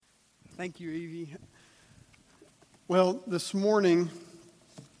Thank you, Evie. Well, this morning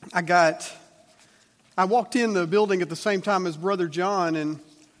I walked in the building at the same time as Brother John, and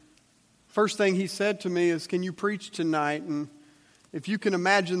first thing he said to me is, "Can you preach tonight?" And if you can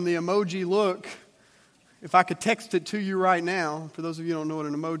imagine the emoji look, if I could text it to you right now, for those of you who don't know what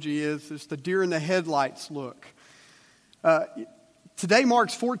an emoji is, it's the deer in the headlights look. Today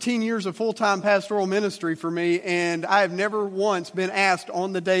marks 14 years of full-time pastoral ministry for me, and I have never once been asked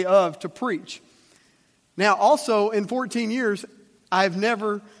on the day of to preach. Now, also in 14 years, I've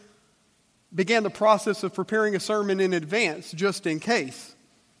never began the process of preparing a sermon in advance, just in case.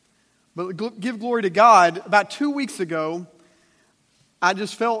 But give glory to God, about 2 weeks ago, I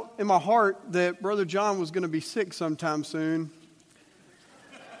just felt in my heart that Brother John was going to be sick sometime soon.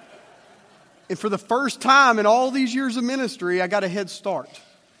 And for the first time in all these years of ministry, I got a head start.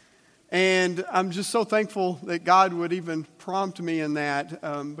 And I'm just so thankful that God would even prompt me in that,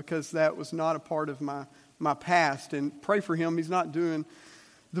 because that was not a part of my past. And pray for him. He's not doing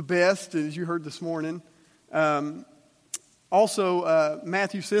the best, as you heard this morning. Also,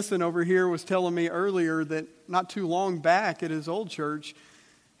 Matthew Sisson over here was telling me earlier that not too long back at his old church,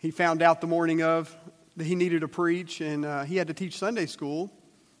 he found out the morning of that he needed to preach, and he had to teach Sunday school.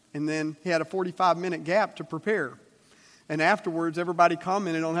 And then he had a 45-minute gap to prepare. And afterwards, everybody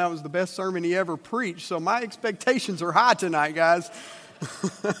commented on how it was the best sermon he ever preached. So my expectations are high tonight, guys.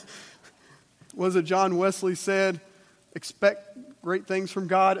 Was it John Wesley said, expect great things from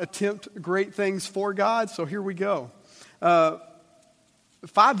God, attempt great things for God? So here we go.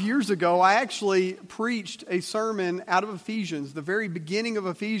 5 years ago, I actually preached a sermon out of Ephesians, the very beginning of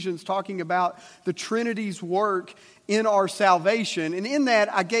Ephesians, talking about the Trinity's work in our salvation. And in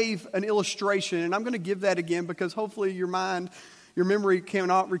that, I gave an illustration, and I'm going to give that again because hopefully your memory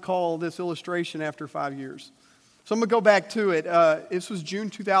cannot recall this illustration after 5 years. So I'm going to go back to it. This was June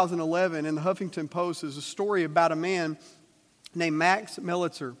 2011, and the Huffington Post is a story about a man named Max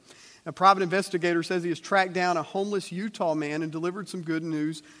Melitzer. A private investigator says he has tracked down a homeless Utah man and delivered some good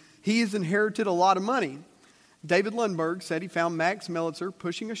news. He has inherited a lot of money. David Lundberg said he found Max Melitzer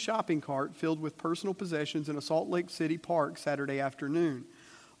pushing a shopping cart filled with personal possessions in a Salt Lake City park Saturday afternoon.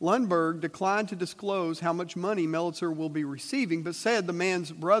 Lundberg declined to disclose how much money Melitzer will be receiving, but said the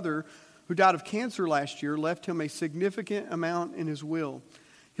man's brother, who died of cancer last year, left him a significant amount in his will.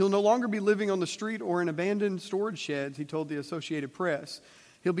 He'll no longer be living on the street or in abandoned storage sheds, he told the Associated Press.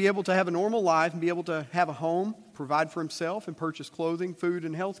 He'll be able to have a normal life and be able to have a home, provide for himself, and purchase clothing, food,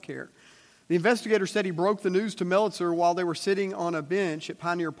 and health care. The investigator said he broke the news to Melitzer while they were sitting on a bench at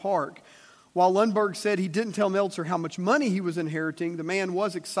Pioneer Park. While Lundberg said he didn't tell Melitzer how much money he was inheriting, the man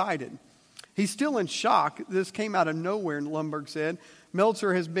was excited. He's still in shock. This came out of nowhere, Lundberg said.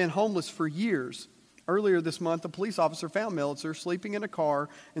 Melitzer has been homeless for years. Earlier this month, a police officer found Melitzer sleeping in a car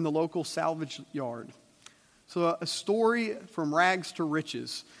in the local salvage yard. So a story from rags to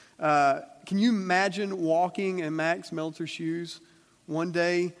riches. Can you imagine walking in Max Melitzer's shoes one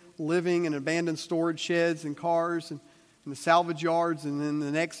day, living in abandoned storage sheds and cars and in the salvage yards, and then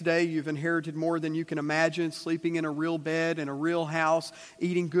the next day you've inherited more than you can imagine, sleeping in a real bed in a real house,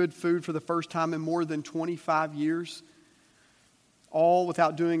 eating good food for the first time in more than 25 years, all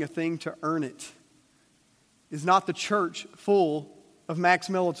without doing a thing to earn it? Is not the church full of Max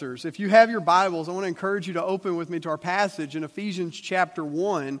Melitzers? If you have your Bibles, I want to encourage you to open with me to our passage in Ephesians chapter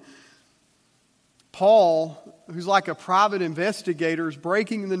 1. Paul, who's like a private investigator, is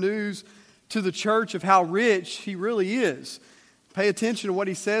breaking the news to the church of how rich he really is. Pay attention to what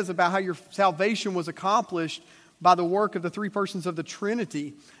he says about how your salvation was accomplished by the work of the three persons of the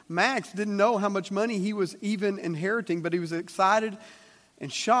Trinity. Max didn't know how much money he was even inheriting, but he was excited and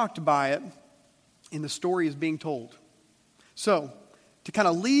shocked by it, and the story is being told. So, to kind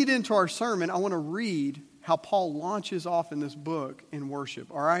of lead into our sermon, I want to read how Paul launches off in this book in worship,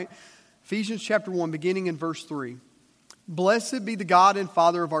 all right? Ephesians chapter 1, beginning in verse 3. Blessed be the God and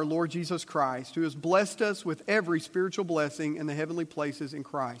Father of our Lord Jesus Christ, who has blessed us with every spiritual blessing in the heavenly places in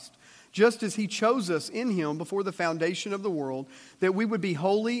Christ, just as he chose us in him before the foundation of the world, that we would be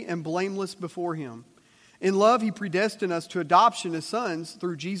holy and blameless before him. In love, he predestined us to adoption as sons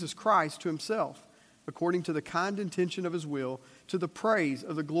through Jesus Christ to himself, according to the kind intention of his will, to the praise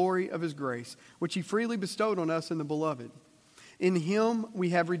of the glory of his grace, which he freely bestowed on us in the Beloved. In him we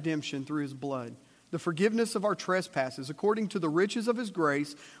have redemption through his blood, the forgiveness of our trespasses, according to the riches of his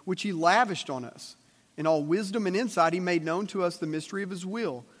grace, which he lavished on us. In all wisdom and insight he made known to us the mystery of his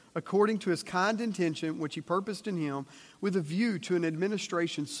will, according to his kind intention, which he purposed in him, with a view to an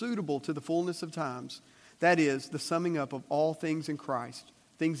administration suitable to the fullness of times. That is, the summing up of all things in Christ,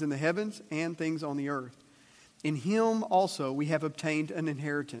 things in the heavens and things on the earth. In him also we have obtained an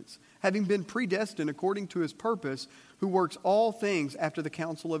inheritance, having been predestined according to his purpose, who works all things after the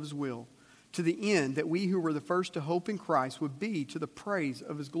counsel of his will, to the end that we who were the first to hope in Christ would be to the praise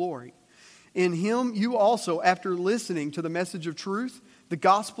of his glory. In him you also, after listening to the message of truth, the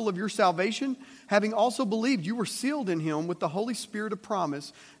gospel of your salvation, having also believed, you were sealed in him with the Holy Spirit of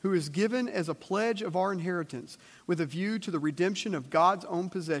promise, who is given as a pledge of our inheritance, with a view to the redemption of God's own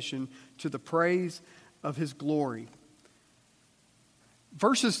possession, to the praise of his glory.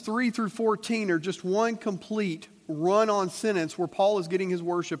 Verses 3 through 14 are just one complete run-on sentence where Paul is getting his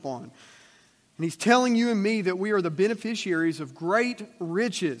worship on. And he's telling you and me that we are the beneficiaries of great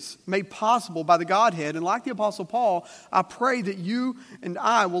riches made possible by the Godhead. And like the Apostle Paul, I pray that you and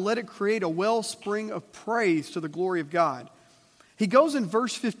I will let it create a wellspring of praise to the glory of God. He goes in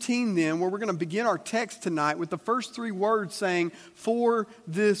verse 15 then, where we're going to begin our text tonight with the first three words saying, "for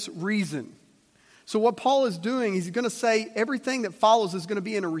this reason." So what Paul is doing, he's going to say everything that follows is going to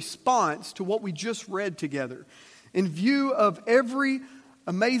be in a response to what we just read together. In view of every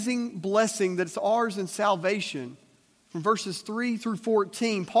amazing blessing that's ours in salvation, from verses 3 through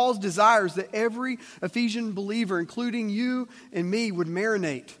 14, Paul's desires that every Ephesian believer, including you and me, would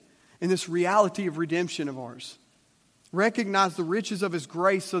marinate in this reality of redemption of ours. Recognize the riches of his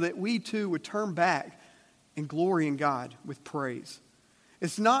grace so that we too would turn back and glory in God with praise.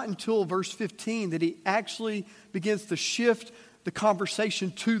 It's not until verse 15 that he actually begins to shift the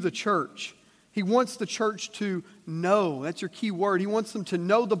conversation to the church. He wants the church to know. That's your key word. He wants them to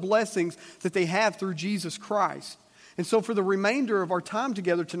know the blessings that they have through Jesus Christ. And so for the remainder of our time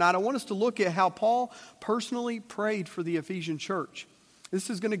together tonight, I want us to look at how Paul personally prayed for the Ephesian church. This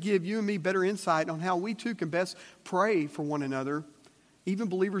is going to give you and me better insight on how we too can best pray for one another, even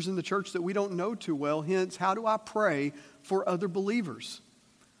believers in the church that we don't know too well. Hence, how do I pray for other believers?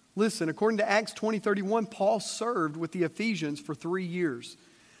 Listen, according to Acts 20:31, Paul served with the Ephesians for 3 years.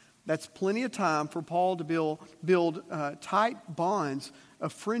 That's plenty of time for Paul to build tight bonds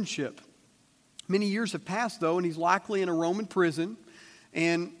of friendship. Many years have passed, though, and he's likely in a Roman prison.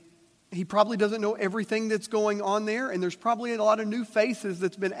 And he probably doesn't know everything that's going on there. And there's probably a lot of new faces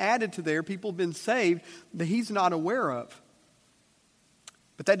that's been added to there. People have been saved that he's not aware of.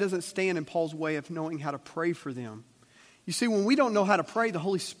 But that doesn't stand in Paul's way of knowing how to pray for them. You see, when we don't know how to pray, the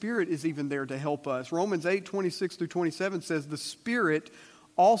Holy Spirit is even there to help us. Romans 8:26 through 27 says, "The Spirit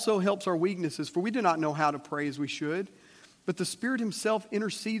also helps our weaknesses, for we do not know how to pray as we should. But the Spirit himself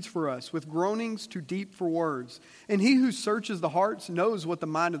intercedes for us with groanings too deep for words. And he who searches the hearts knows what the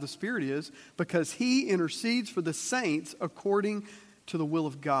mind of the Spirit is, because he intercedes for the saints according to the will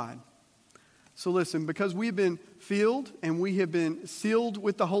of God." So listen, because we have been filled and we have been sealed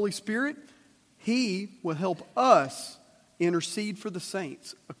with the Holy Spirit, he will help us intercede for the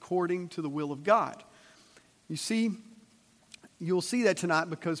saints according to the will of God. You see, you'll see that tonight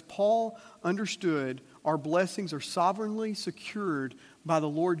because Paul understood our blessings are sovereignly secured by the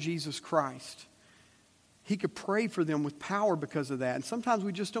Lord Jesus Christ. He could pray for them with power because of that. And sometimes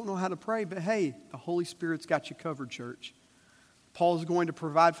we just don't know how to pray, but hey, the Holy Spirit's got you covered, church. Paul is going to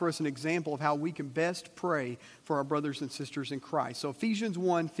provide for us an example of how we can best pray for our brothers and sisters in Christ. So Ephesians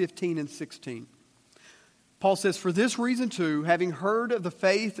 1:15 and 16. Paul says, "For this reason too, having heard of the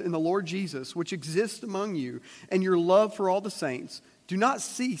faith in the Lord Jesus, which exists among you, and your love for all the saints,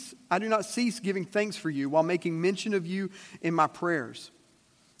 I do not cease giving thanks for you while making mention of you in my prayers."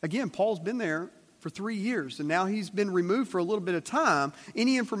 Again, Paul's been there for 3 years, and now he's been removed for a little bit of time.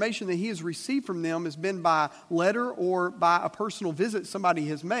 Any information that he has received from them has been by letter or by a personal visit somebody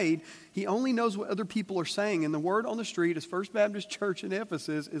has made. He only knows what other people are saying, and the word on the street is First Baptist Church in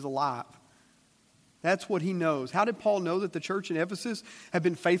Ephesus is alive. That's what he knows. How did Paul know that the church in Ephesus had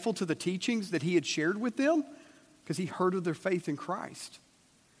been faithful to the teachings that he had shared with them? Because he heard of their faith in Christ.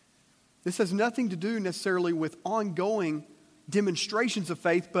 This has nothing to do necessarily with ongoing demonstrations of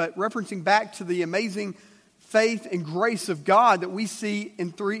faith, but referencing back to the amazing faith and grace of God that we see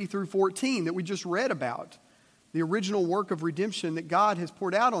in 3 through 14 that we just read about. The original work of redemption that God has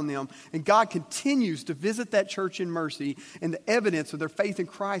poured out on them. And God continues to visit that church in mercy, and the evidence of their faith in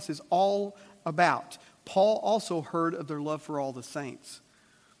Christ is all about. Paul also heard of their love for all the saints.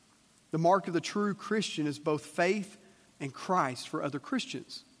 The mark of the true Christian is both faith and Christ for other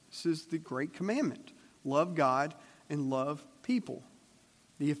Christians. This is the great commandment. Love God and love people.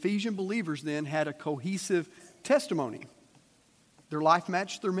 The Ephesian believers then had a cohesive testimony. Their life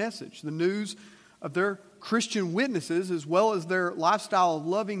matched their message. The news of their Christian witnesses, as well as their lifestyle of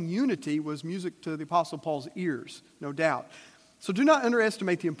loving unity, was music to the Apostle Paul's ears, no doubt. So do not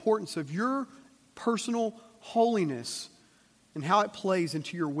underestimate the importance of your personal holiness and how it plays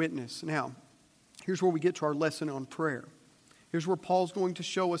into your witness. Now, here's where we get to our lesson on prayer. Here's where Paul's going to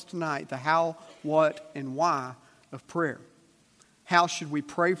show us tonight the how, what, and why of prayer. How should we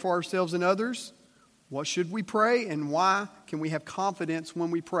pray for ourselves and others? What should we pray, and why can we have confidence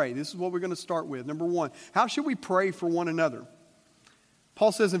when we pray? This is what we're going to start with. Number one, how should we pray for one another?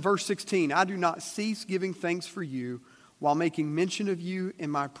 Paul says in verse 16, I do not cease giving thanks for you while making mention of you in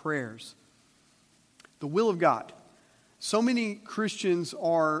my prayers. The will of God. So many Christians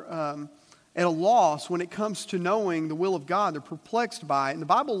are at a loss when it comes to knowing the will of God. They're perplexed by it. And the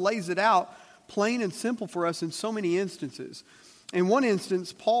Bible lays it out plain and simple for us in so many instances. In one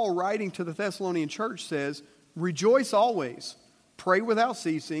instance, Paul, writing to the Thessalonian church, says, rejoice always, pray without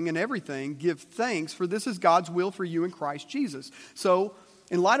ceasing, and everything give thanks, for this is God's will for you in Christ Jesus. So,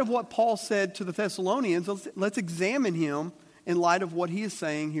 in light of what Paul said to the Thessalonians, let's examine him in light of what he is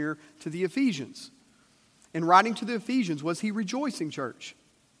saying here to the Ephesians. In writing to the Ephesians, was he rejoicing, church?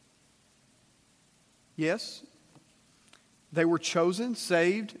 Yes. They were chosen,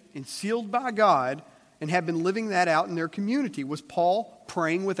 saved, and sealed by God, and have been living that out in their community. Was Paul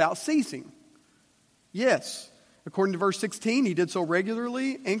praying without ceasing? Yes. According to verse 16, he did so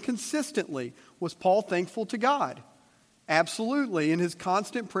regularly and consistently. Was Paul thankful to God? Absolutely. In his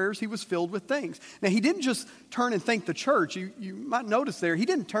constant prayers, he was filled with thanks. Now, he didn't just turn and thank the church. You might notice there, he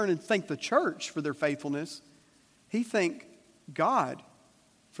didn't turn and thank the church for their faithfulness. He thanked God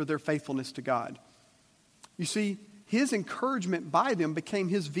for their faithfulness to God. You see, his encouragement by them became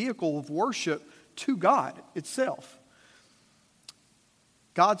his vehicle of worship to God itself.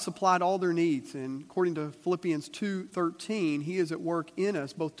 God supplied all their needs, and according to Philippians 2:13, he is at work in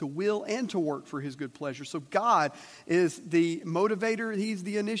us both to will and to work for his good pleasure. So God is the motivator, he's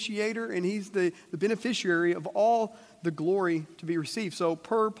the initiator, and he's the beneficiary of all the glory to be received. So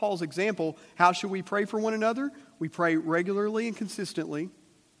per Paul's example, how should we pray for one another? We pray regularly and consistently.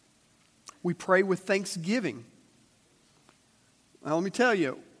 We pray with thanksgiving. Now let me tell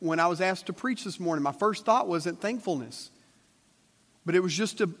you, when I was asked to preach this morning, my first thought wasn't thankfulness. But it was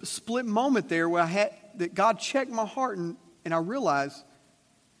just a split moment there where that God checked my heart and I realized,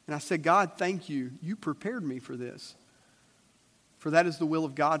 and I said, God, thank you. You prepared me for this. For that is the will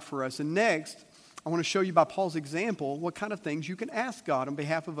of God for us. And next, I want to show you by Paul's example what kind of things you can ask God on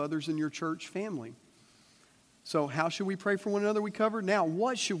behalf of others in your church family. So how should we pray for one another? We covered. Now,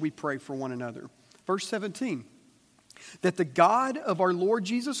 what should we pray for one another? Verse 17, that the God of our Lord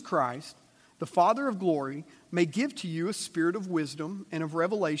Jesus Christ, the Father of glory, may give to you a spirit of wisdom and of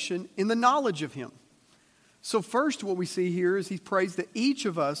revelation in the knowledge of him. So first, what we see here is he prays that each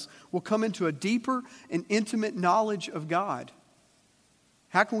of us will come into a deeper and intimate knowledge of God.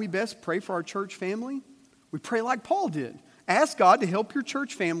 How can we best pray for our church family? We pray like Paul did. Ask God to help your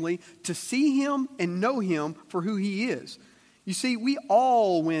church family to see him and know him for who he is. You see, we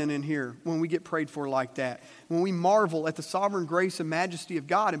all win in here when we get prayed for like that, when we marvel at the sovereign grace and majesty of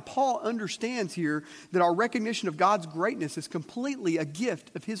God. And Paul understands here that our recognition of God's greatness is completely a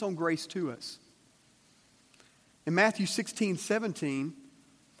gift of his own grace to us. In Matthew 16:17,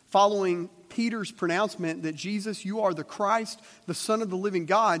 following Peter's pronouncement that Jesus, you are the Christ, the Son of the living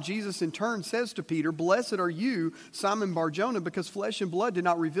God, Jesus in turn says to Peter, blessed are you, Simon Bar-Jonah, because flesh and blood did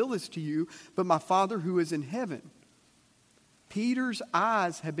not reveal this to you, but my Father who is in heaven. Peter's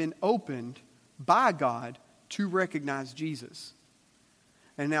eyes have been opened by God to recognize Jesus.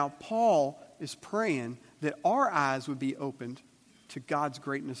 And now Paul is praying that our eyes would be opened to God's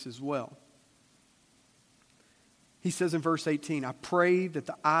greatness as well. He says in verse 18, I pray that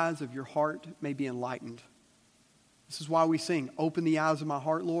the eyes of your heart may be enlightened. This is why we sing, open the eyes of my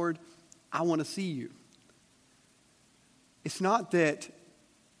heart, Lord. I want to see you. It's not that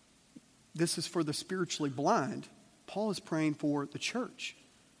this is for the spiritually blind. Paul is praying for the church,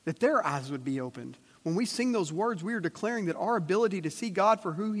 that their eyes would be opened. When we sing those words, we are declaring that our ability to see God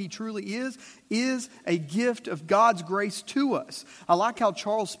for who he truly is a gift of God's grace to us. I like how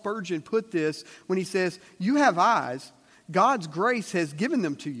Charles Spurgeon put this when he says, you have eyes, God's grace has given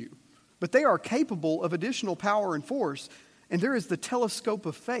them to you, but they are capable of additional power and force, and there is the telescope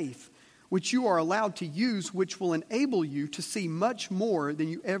of faith, which you are allowed to use, which will enable you to see much more than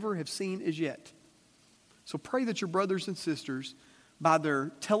you ever have seen as yet. So pray that your brothers and sisters, by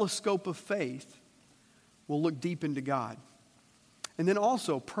their telescope of faith, will look deep into God. And then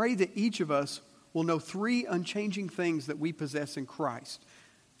also pray that each of us will know three unchanging things that we possess in Christ.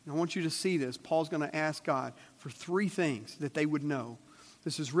 And I want you to see this. Paul's going to ask God for three things that they would know.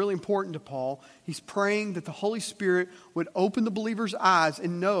 This is really important to Paul. He's praying that the Holy Spirit would open the believer's eyes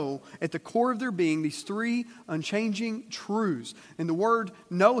and know at the core of their being these three unchanging truths. And the word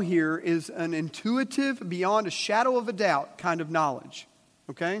know here is an intuitive, beyond a shadow of a doubt kind of knowledge.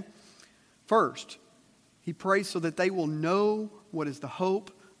 Okay? First, he prays so that they will know what is the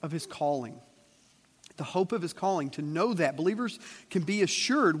hope of his calling. The hope of his calling, to know that. Believers can be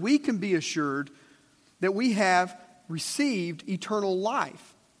assured, we can be assured that we have received eternal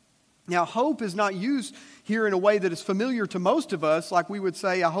life. Now, hope is not used here in a way that is familiar to most of us, like we would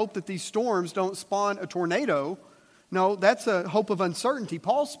say, I hope that these storms don't spawn a tornado. No, that's a hope of uncertainty.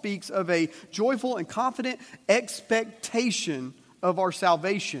 Paul speaks of a joyful and confident expectation of our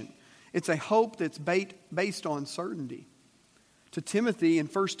salvation. It's a hope that's based on certainty. To Timothy, in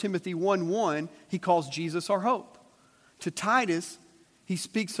 1 Timothy 1:1, he calls Jesus our hope. To Titus, he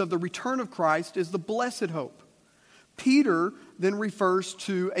speaks of the return of Christ as the blessed hope. Peter then refers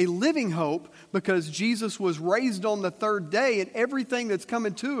to a living hope because Jesus was raised on the third day, and everything that's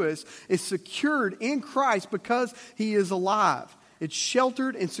coming to us is secured in Christ because he is alive. It's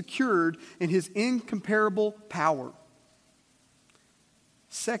sheltered and secured in his incomparable power.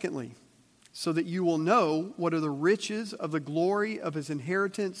 Secondly, so that you will know what are the riches of the glory of his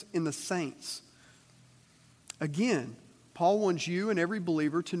inheritance in the saints. Again, Paul wants you and every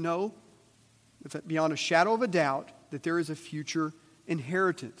believer to know, beyond a shadow of a doubt, that there is a future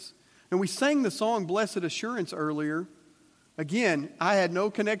inheritance. And we sang the song Blessed Assurance earlier. Again, I had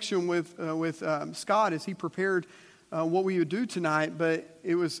no connection with Scott as he prepared what we would do tonight, but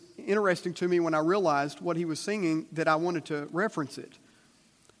it was interesting to me when I realized what he was singing that I wanted to reference it.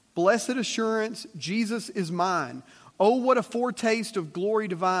 Blessed assurance, Jesus is mine. Oh, what a foretaste of glory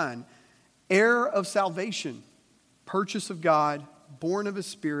divine. Heir of salvation, purchase of God, born of his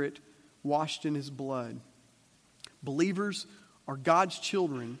Spirit, washed in his blood. Believers are God's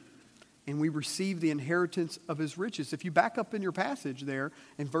children, and we receive the inheritance of his riches. If you back up in your passage there,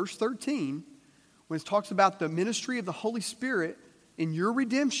 in verse 13, when it talks about the ministry of the Holy Spirit in your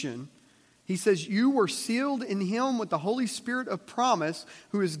redemption, he says, you were sealed in him with the Holy Spirit of promise,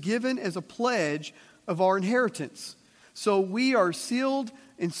 who is given as a pledge of our inheritance. So we are sealed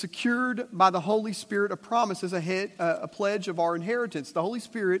and secured by the Holy Spirit of promise as a pledge of our inheritance. The Holy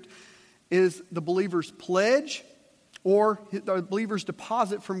Spirit is the believer's pledge or the believer's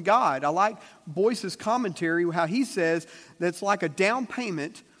deposit from God. I like Boyce's commentary, how he says that's like a down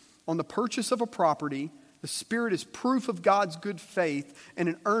payment on the purchase of a property. The Spirit is proof of God's good faith and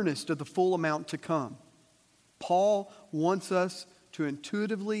an earnest of the full amount to come. Paul wants us to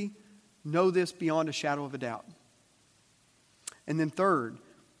intuitively know this beyond a shadow of a doubt. And then third,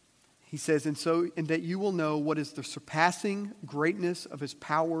 he says, and that you will know what is the surpassing greatness of his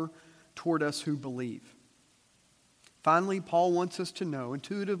power toward us who believe. Finally, Paul wants us to know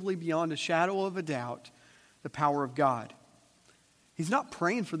intuitively beyond a shadow of a doubt the power of God. He's not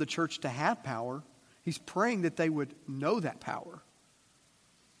praying for the church to have power. He's praying that they would know that power.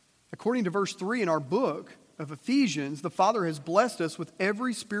 According to verse 3 in our book of Ephesians, the Father has blessed us with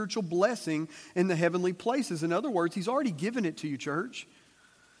every spiritual blessing in the heavenly places. In other words, he's already given it to you, church.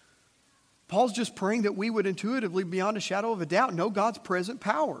 Paul's just praying that we would intuitively, beyond a shadow of a doubt, know God's present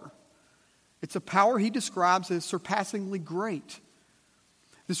power. It's a power he describes as surpassingly great.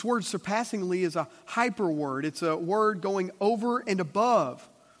 This word surpassingly is a hyper word. It's a word going over and above.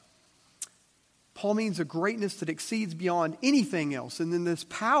 Paul means a greatness that exceeds beyond anything else. And then this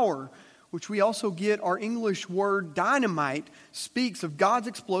power, which we also get our English word dynamite, speaks of God's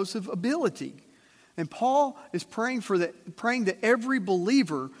explosive ability. And Paul is praying that every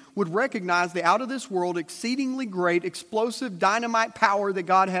believer would recognize the out of this world, exceedingly great, explosive dynamite power that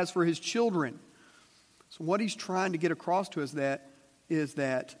God has for his children. So what he's trying to get across to us is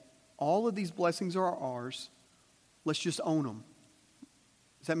that all of these blessings are ours. Let's just own them.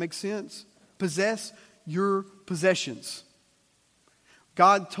 Does that make sense? Possess your possessions.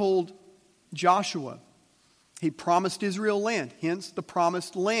 God told Joshua, he promised Israel land, hence the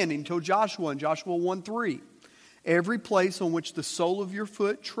promised land. He told Joshua in Joshua 1:3, every place on which the sole of your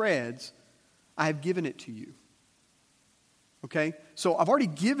foot treads, I have given it to you. Okay? So I've already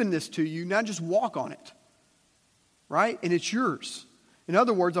given this to you, now just walk on it. Right? And it's yours. In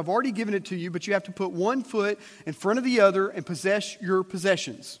other words, I've already given it to you, but you have to put one foot in front of the other and possess your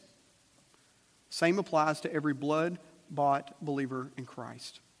possessions. Same applies to every blood-bought believer in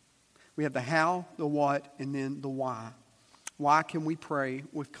Christ. We have the how, the what, and then the why. Why can we pray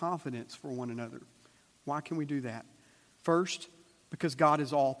with confidence for one another? Why can we do that? First, because God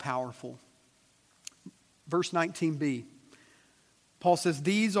is all-powerful. Verse 19b, Paul says,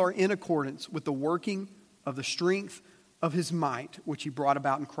 these are in accordance with the working of the strength of his might, which he brought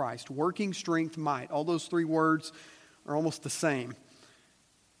about in Christ. Working, strength, might. All those three words are almost the same.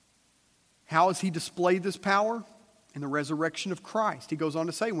 How has he displayed this power? In the resurrection of Christ. He goes on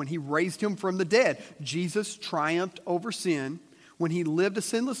to say, when he raised him from the dead, Jesus triumphed over sin. When he lived a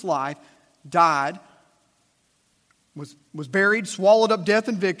sinless life, died, was buried, swallowed up death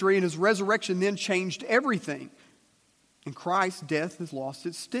and victory, and his resurrection then changed everything. In Christ, death has lost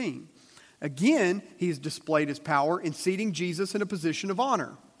its sting. Again, he has displayed his power in seating Jesus in a position of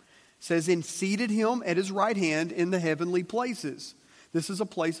honor. It says, and seated him at his right hand in the heavenly places. This is a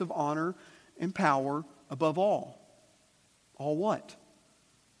place of honor and power above all. All what?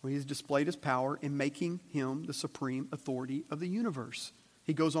 Well, he has displayed his power in making him the supreme authority of the universe.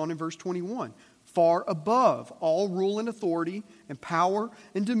 He goes on in verse 21. Far above all rule and authority and power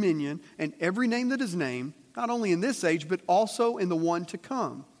and dominion and every name that is named, not only in this age, but also in the one to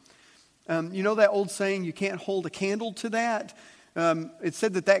come. You know that old saying, you can't hold a candle to that? It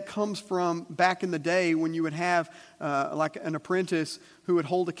said that comes from back in the day when you would have like an apprentice who would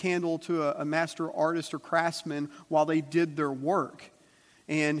hold a candle to a master artist or craftsman while they did their work.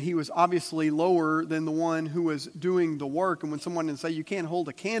 And he was obviously lower than the one who was doing the work. And when someone would say you can't hold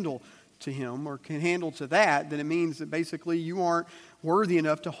a candle to him or can handle to that, then it means that basically you aren't worthy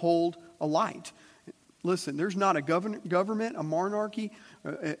enough to hold a light. Listen, there's not a government, a monarchy,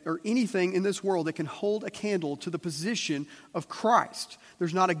 or anything in this world that can hold a candle to the position of Christ.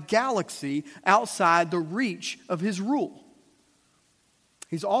 There's not a galaxy outside the reach of his rule.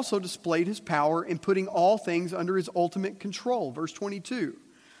 He's also displayed his power in putting all things under his ultimate control. Verse 22.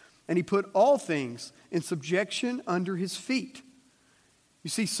 And he put all things in subjection under his feet. You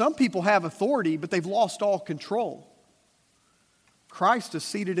see, some people have authority, but they've lost all control. Christ is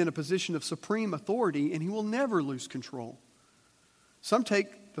seated in a position of supreme authority, and he will never lose control. Some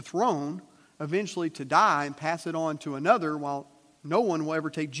take the throne eventually to die and pass it on to another, while no one will ever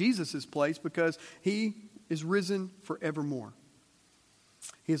take Jesus' place because he is risen forevermore.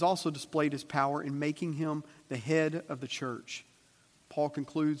 He has also displayed his power in making him the head of the church. Paul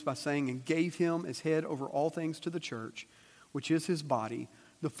concludes by saying, and gave him as head over all things to the church, which is his body,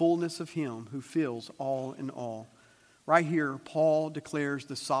 the fullness of him who fills all in all. Right here, Paul declares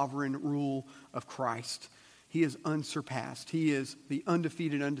the sovereign rule of Christ. He is unsurpassed. He is the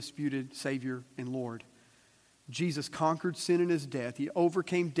undefeated, undisputed Savior and Lord. Jesus conquered sin in his death. He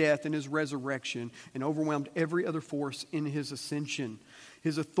overcame death in his resurrection and overwhelmed every other force in his ascension.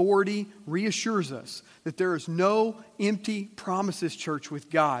 His authority reassures us that there is no empty promises, church, with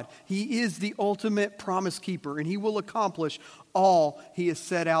God. He is the ultimate promise keeper, and he will accomplish all he has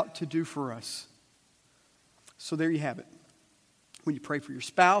set out to do for us. So there you have it. When you pray for your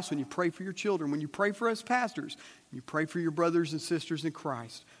spouse, when you pray for your children, when you pray for us pastors, you pray for your brothers and sisters in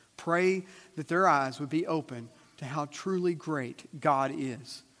Christ, pray that their eyes would be open to how truly great God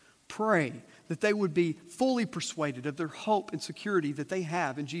is. Pray that they would be fully persuaded of their hope and security that they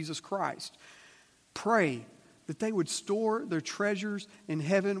have in Jesus Christ. Pray that they would store their treasures in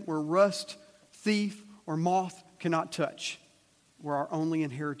heaven where rust, thief, or moth cannot touch, where our only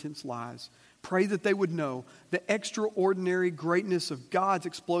inheritance lies. Pray that they would know the extraordinary greatness of God's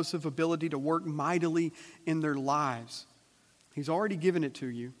explosive ability to work mightily in their lives. He's already given it to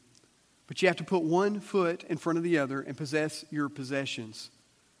you, but you have to put one foot in front of the other and possess your possessions,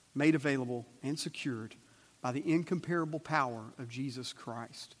 made available and secured by the incomparable power of Jesus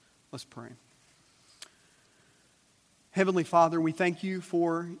Christ. Let's pray. Heavenly Father, we thank you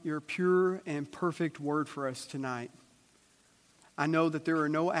for your pure and perfect word for us tonight. I know that there are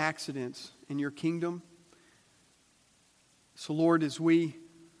no accidents in your kingdom. So Lord, as we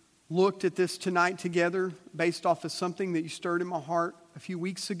looked at this tonight together, based off of something that you stirred in my heart a few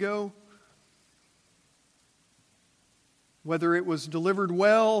weeks ago, whether it was delivered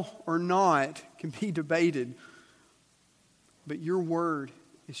well or not can be debated. But your word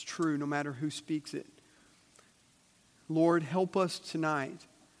is true no matter who speaks it. Lord, help us tonight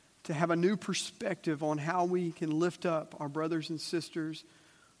to have a new perspective on how we can lift up our brothers and sisters,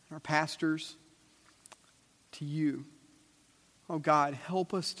 our pastors, to you. Oh God,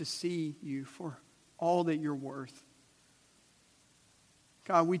 help us to see you for all that you're worth.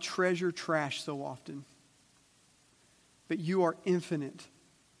 God, we treasure trash so often, but you are infinite.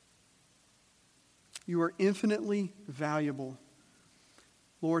 You are infinitely valuable.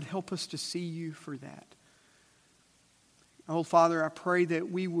 Lord, help us to see you for that. Oh, Father, I pray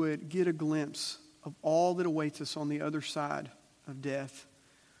that we would get a glimpse of all that awaits us on the other side of death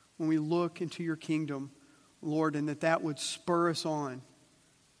when we look into your kingdom, Lord, and that would spur us on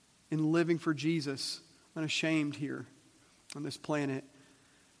in living for Jesus unashamed here on this planet.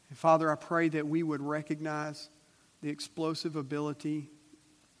 And Father, I pray that we would recognize the explosive ability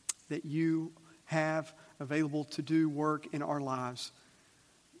that you have available to do work in our lives.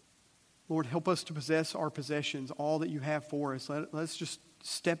 Lord, help us to possess our possessions, all that you have for us. Let's just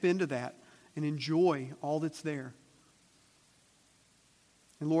step into that and enjoy all that's there.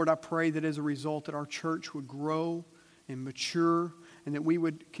 And Lord, I pray that as a result that our church would grow and mature, and that we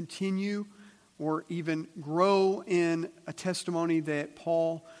would continue or even grow in a testimony that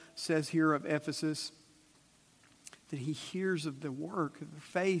Paul says here of Ephesus, that he hears of the work, of the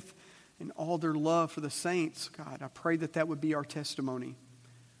faith, and all their love for the saints. God, I pray that that would be our testimony.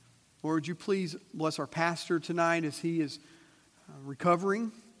 Lord, would you please bless our pastor tonight as he is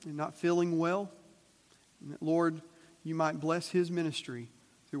recovering and not feeling well. And that, Lord, you might bless his ministry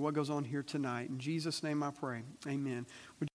through what goes on here tonight. In Jesus' name I pray. Amen.